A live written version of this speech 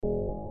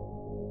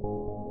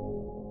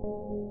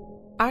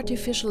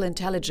Artificial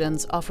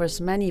intelligence offers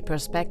many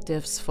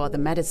perspectives for the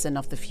medicine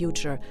of the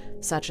future,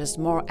 such as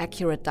more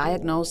accurate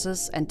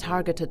diagnosis and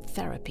targeted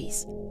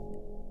therapies.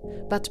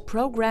 But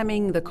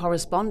programming the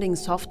corresponding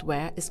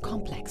software is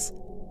complex.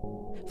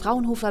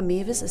 Fraunhofer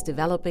Mewis is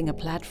developing a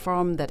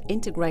platform that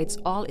integrates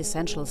all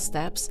essential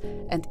steps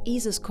and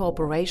eases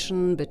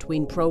cooperation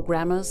between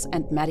programmers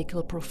and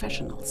medical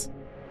professionals.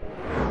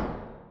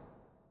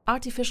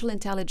 Artificial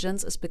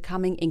intelligence is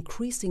becoming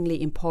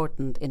increasingly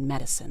important in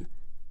medicine.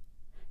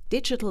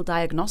 Digital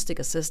diagnostic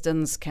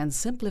assistants can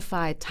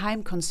simplify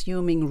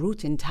time-consuming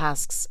routine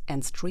tasks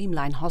and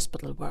streamline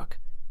hospital work.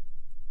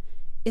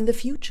 In the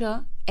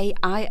future,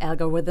 AI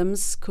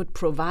algorithms could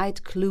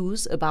provide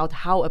clues about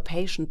how a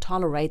patient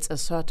tolerates a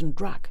certain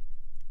drug.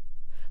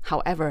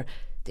 However,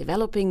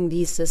 developing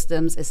these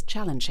systems is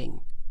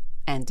challenging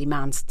and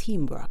demands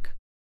teamwork.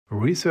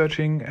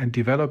 Researching and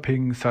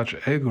developing such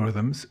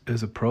algorithms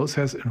is a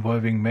process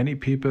involving many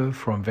people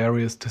from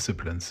various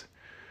disciplines.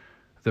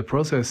 The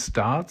process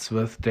starts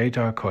with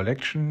data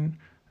collection,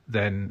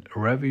 then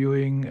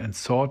reviewing and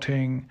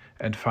sorting,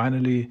 and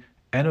finally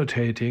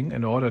annotating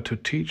in order to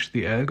teach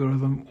the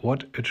algorithm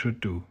what it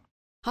should do.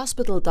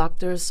 Hospital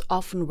doctors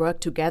often work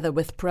together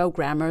with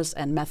programmers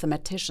and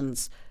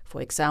mathematicians,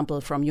 for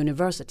example from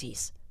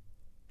universities.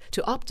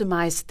 To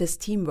optimize this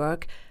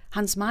teamwork,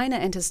 Hans Meine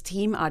and his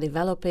team are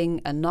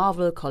developing a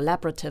novel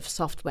collaborative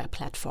software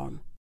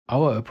platform.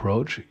 Our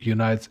approach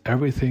unites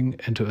everything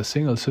into a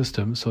single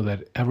system so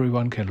that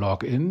everyone can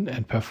log in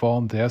and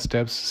perform their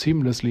steps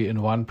seamlessly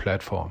in one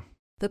platform.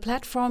 The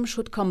platform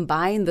should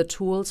combine the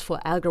tools for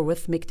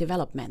algorithmic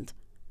development.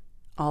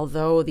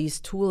 Although these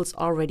tools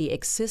already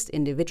exist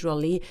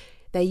individually,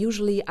 they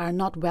usually are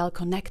not well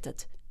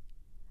connected.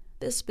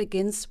 This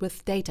begins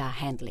with data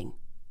handling.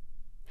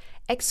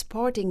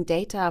 Exporting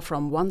data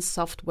from one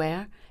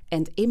software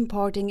and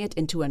importing it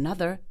into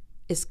another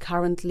is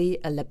currently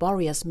a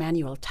laborious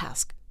manual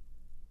task.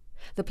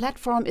 The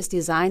platform is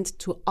designed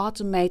to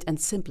automate and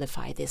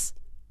simplify this.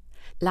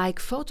 Like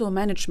photo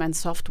management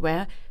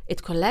software,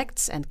 it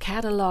collects and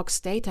catalogs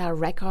data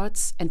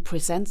records and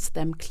presents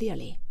them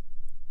clearly.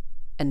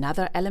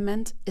 Another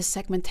element is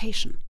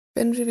segmentation.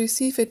 When we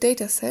receive a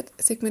dataset,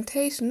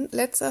 segmentation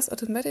lets us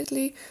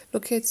automatically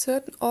locate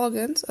certain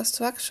organs or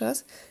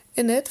structures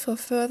in it for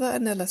further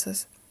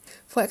analysis.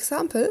 For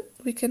example,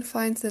 we can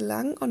find the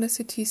lung on a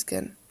CT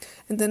scan.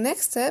 In the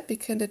next step, we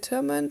can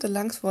determine the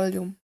lung's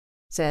volume,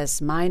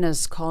 says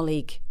Meine's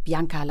colleague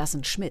Bianca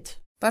Lassen-Schmidt.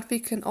 But we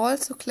can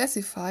also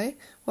classify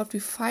what we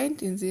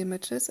find in the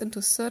images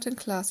into certain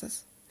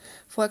classes.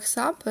 For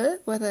example,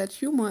 whether a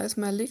tumor is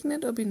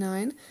malignant or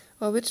benign,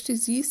 or which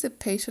disease the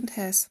patient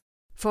has.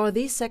 For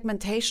these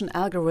segmentation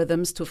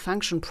algorithms to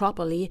function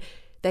properly,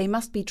 they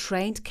must be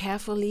trained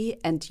carefully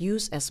and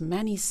use as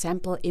many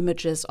sample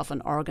images of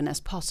an organ as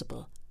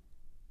possible.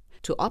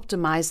 To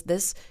optimize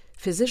this,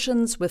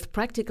 physicians with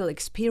practical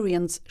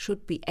experience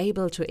should be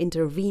able to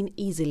intervene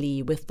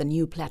easily with the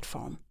new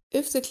platform.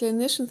 If the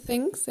clinician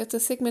thinks that the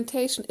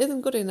segmentation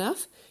isn't good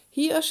enough,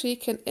 he or she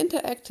can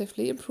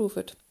interactively improve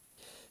it.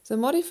 The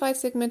modified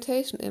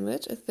segmentation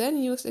image is then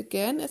used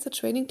again as a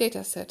training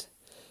dataset.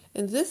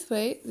 In this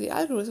way, the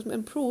algorithm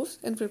improves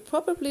and will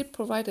probably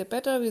provide a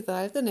better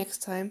result the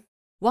next time.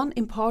 One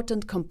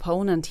important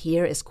component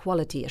here is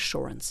quality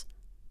assurance.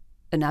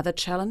 Another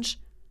challenge?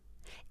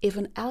 If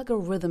an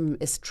algorithm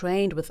is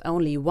trained with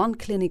only one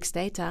clinic's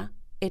data,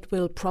 it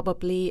will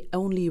probably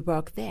only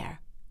work there.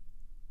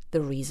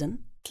 The reason?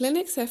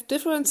 Clinics have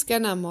different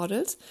scanner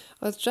models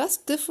or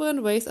just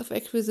different ways of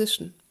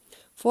acquisition.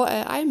 For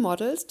AI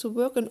models to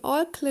work in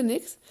all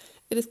clinics,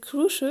 it is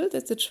crucial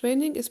that the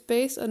training is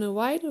based on a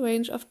wide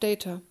range of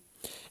data.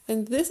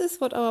 And this is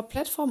what our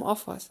platform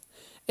offers.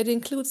 It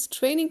includes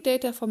training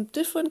data from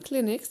different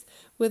clinics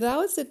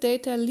without the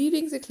data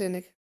leaving the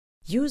clinic.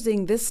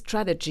 Using this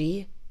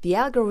strategy, the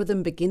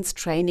algorithm begins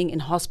training in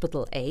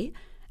Hospital A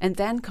and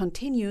then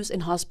continues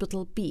in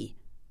Hospital B.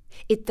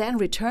 It then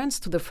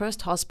returns to the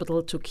first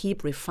hospital to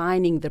keep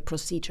refining the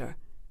procedure.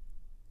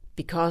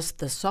 Because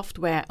the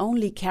software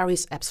only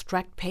carries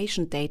abstract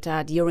patient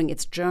data during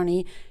its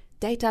journey,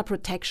 data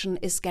protection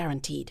is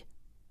guaranteed.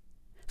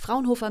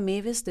 Fraunhofer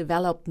Mewis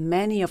developed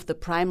many of the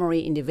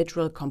primary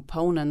individual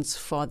components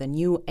for the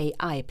new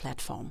AI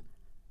platform.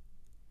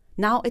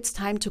 Now it's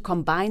time to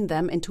combine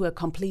them into a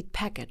complete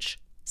package,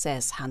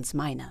 says Hans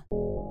Meine.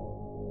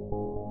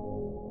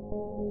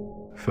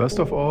 First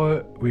of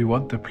all, we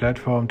want the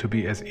platform to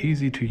be as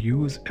easy to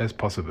use as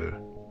possible.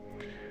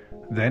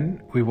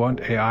 Then we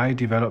want AI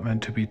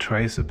development to be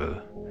traceable.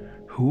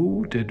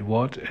 Who did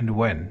what and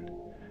when?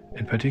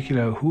 In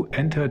particular, who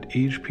entered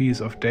each piece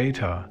of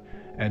data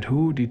and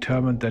who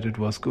determined that it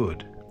was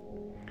good.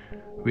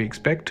 We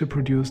expect to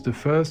produce the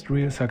first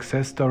real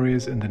success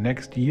stories in the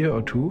next year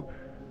or two,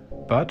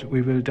 but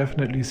we will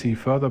definitely see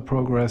further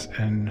progress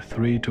in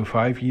 3 to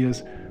 5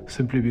 years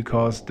simply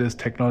because this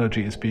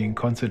technology is being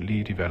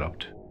constantly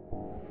developed.